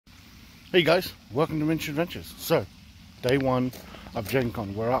Hey guys, welcome to Miniature Adventures. So, day one of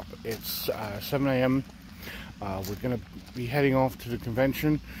GenCon. We're up. It's 7 AM. We're going to be heading off to the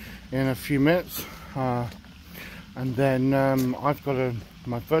convention in a few minutes. And then I've got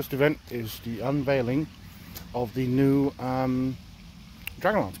my first event is the unveiling of the new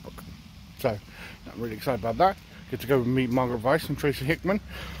Dragonlance book. So, I'm really excited about that. Get to go meet Margaret Weiss and Tracy Hickman.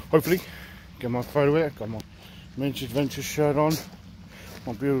 Hopefully, get my photo with it. Got my Miniature Adventures shirt on.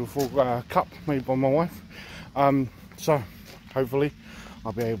 My beautiful cup made by my wife. So hopefully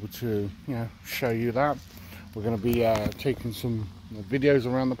I'll be able to, show you that. We're going to be taking some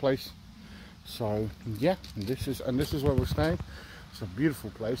videos around the place. So yeah, and this is where we're staying. It's a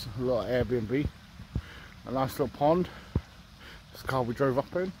beautiful place, a little Airbnb, a nice little pond. This car we drove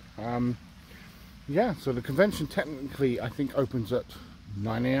up in. Yeah, so the convention technically I think opens at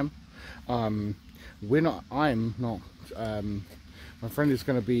 9 AM. I'm not. My friend is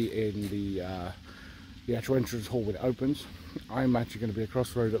going to be in the actual entrance hall when it opens. I'm actually going to be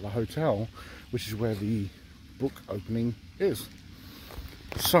across the road at the hotel, which is where the book opening is.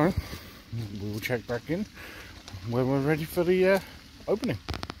 So, we will check back in when we're ready for the opening.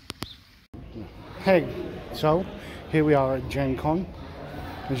 Hey, so here we are at GenCon.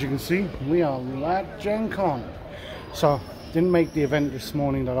 As you can see, we are at GenCon. So, didn't make the event this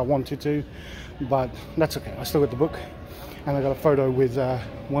morning that I wanted to, but that's okay. I still got the book. And I got a photo with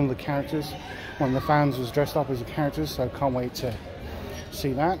one of the characters. One of the fans was dressed up as a character, so I can't wait to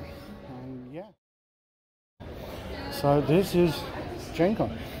see that. And yeah. So this is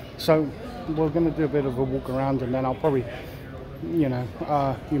GenCon. So we're going to do a bit of a walk around, and then I'll probably, you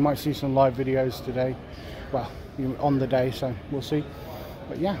might see some live videos today. Well, on the day, so we'll see.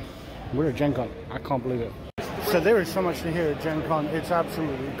 But yeah, we're at GenCon. I can't believe it. So there is so much to hear at GenCon. It's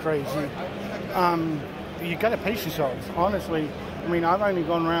absolutely crazy. You gotta pace yourselves, honestly. I mean, I've only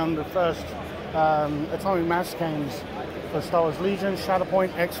gone around the first Atomic Mass games for Star Wars Legion,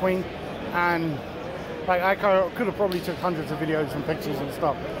 Shatterpoint, X-Wing, and like I could have probably took hundreds of videos and pictures and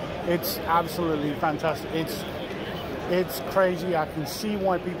stuff. It's absolutely fantastic. It's crazy. I can see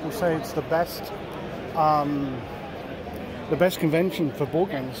why people say it's the best convention for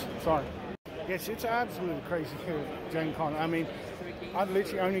board games. Sorry. Yes, it's absolutely crazy here at GenCon. I mean, I've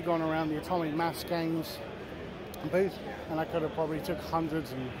literally only gone around the Atomic Mass games booth, and I could have probably took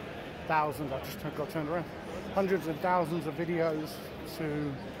hundreds and thousands. I just got turned around. Hundreds and thousands of videos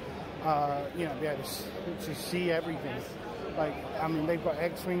to, be able to see everything. Like, I mean, they've got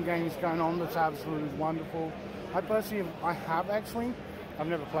X-Wing games going on. That's absolutely wonderful. I personally, I have X-Wing. I've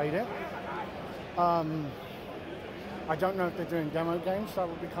never played it. I don't know if they're doing demo games. That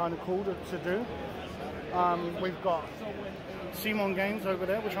would be kind of cool to do. We've got Simon games over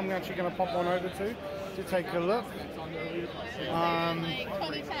there, which I'm actually going to pop on over to take a look.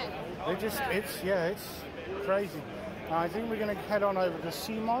 It's crazy. I think we're going to head on over to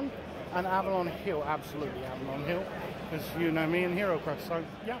Simon and Avalon Hill. Absolutely, Avalon Hill, because you know me and HeroQuest. So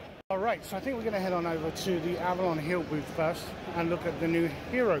yeah. All right. So I think we're going to head on over to the Avalon Hill booth first and look at the new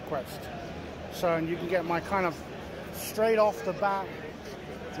HeroQuest. So and you can get my kind of straight off the bat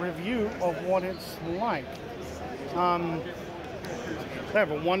review of what it's like. They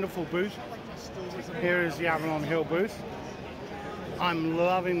have a wonderful booth. Here is the Avalon Hill booth. I'm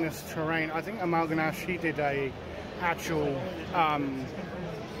loving this terrain. I think Amalgamash, he did a actual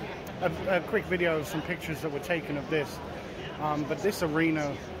a quick video of some pictures that were taken of this. But this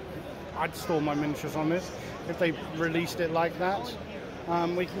arena, I'd store my miniatures on this if they released it like that.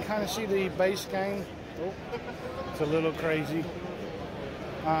 We can kind of see the base game. Oh, it's a little crazy.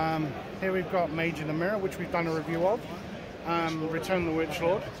 Here we've got Mage in the Mirror, which we've done a review of. Return of the Witch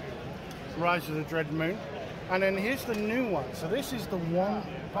Lord, Rise of the Dread Moon, and then here's the new one. So this is the one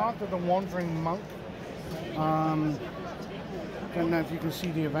part of the Wandering Monk. Don't know if you can see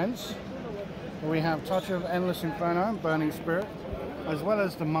the events. We have Touch of Endless Inferno, Burning Spirit, as well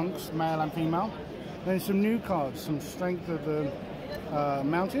as the monks, male and female. Then some new cards, some Strength of the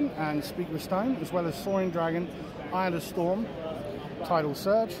Mountain and Speak with Stone, as well as Soaring Dragon, Eye of the Storm, Tidal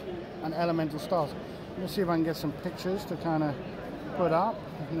Surge, and Elemental Stars. Let's see if I can get some pictures to kind of put up,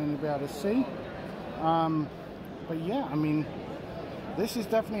 and then you'll be able to see. But yeah, I mean, this is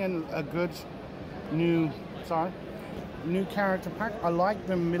definitely a good new character pack. I like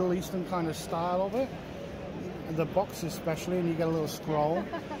the Middle Eastern kind of style of it, the box especially, and you get a little scroll.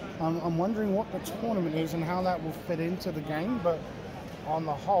 I'm wondering what the tournament is and how that will fit into the game, but on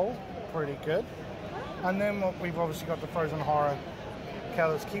the whole, pretty good. And then we've obviously got the Frozen Horror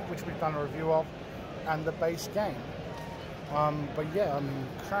Keller's Keep, which we've done a review of, and the base game. But yeah,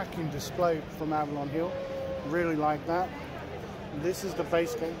 cracking display from Avalon Hill. Really like that. this is the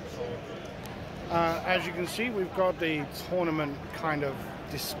base game. As you can see, we've got the tournament kind of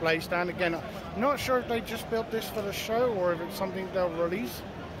display stand. Again, not sure if they just built this for the show or if it's something they'll release.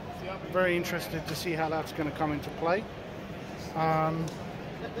 Very interested to see how that's going to come into play.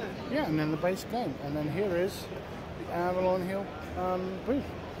 Yeah, and then the base game. And then here is the Avalon Hill booth.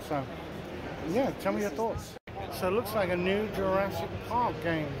 So, yeah, tell me your thoughts. So it looks like a new Jurassic Park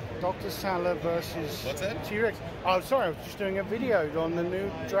game. Dr. Sattler versus T-Rex. Oh, sorry, I was just doing a video on the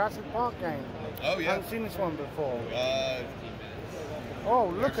new Jurassic Park game. Oh, yeah. I haven't seen this one before.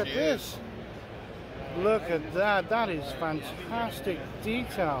 Oh, look at this. Look at that. That is fantastic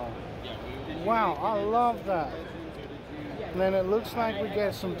detail. Wow, I love that. And then it looks like we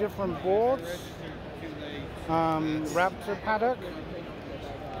get some different boards. Raptor paddock.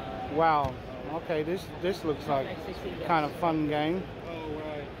 Wow. Okay, this looks like kind of fun game.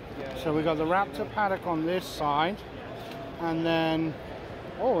 So we got the Raptor paddock on this side, and then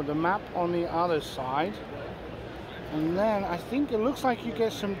the map on the other side. And then I think it looks like you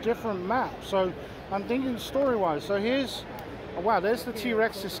get some different maps. So I'm thinking story-wise. So here's, wow, there's the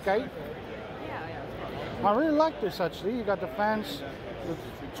T-Rex escape. I really like this actually. You got the fans, the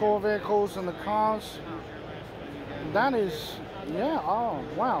tour vehicles, and the cars. That is, yeah. Oh,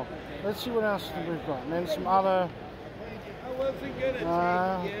 wow. Let's see what else we've got. And then some other.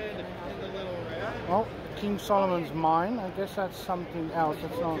 Oh, King Solomon's Mine. I guess that's something else.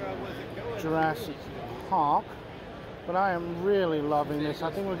 It's not Jurassic Park. But I am really loving this.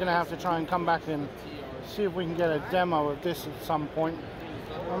 I think we're going to have to try and come back and see if we can get a demo of this at some point.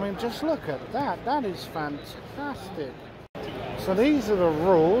 I mean, just look at that. That is fantastic. So these are the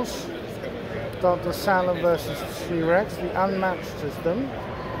rules. Dr. Sattler versus T-Rex, the unmatched system.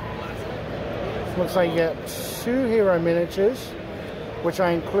 Looks like you get 2 hero miniatures, which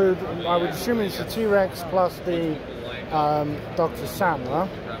I include, I would assume it's the T-Rex plus the Dr. Sattler.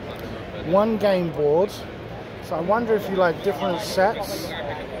 1 game board. So I wonder if you like different sets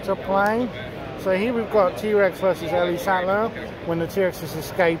to play. So here we've got T-Rex versus Ellie Sattler when the T-Rex is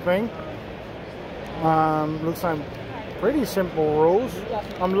escaping. Looks like pretty simple rules.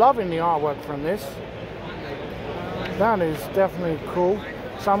 I'm loving the artwork from this. That is definitely cool.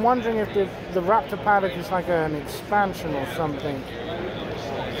 So I'm wondering if the Raptor paddock is like an expansion or something.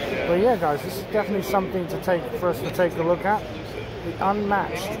 But yeah, guys, this is definitely something for us to take a look at. The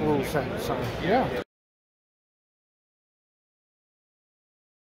unmatched rule set. So yeah.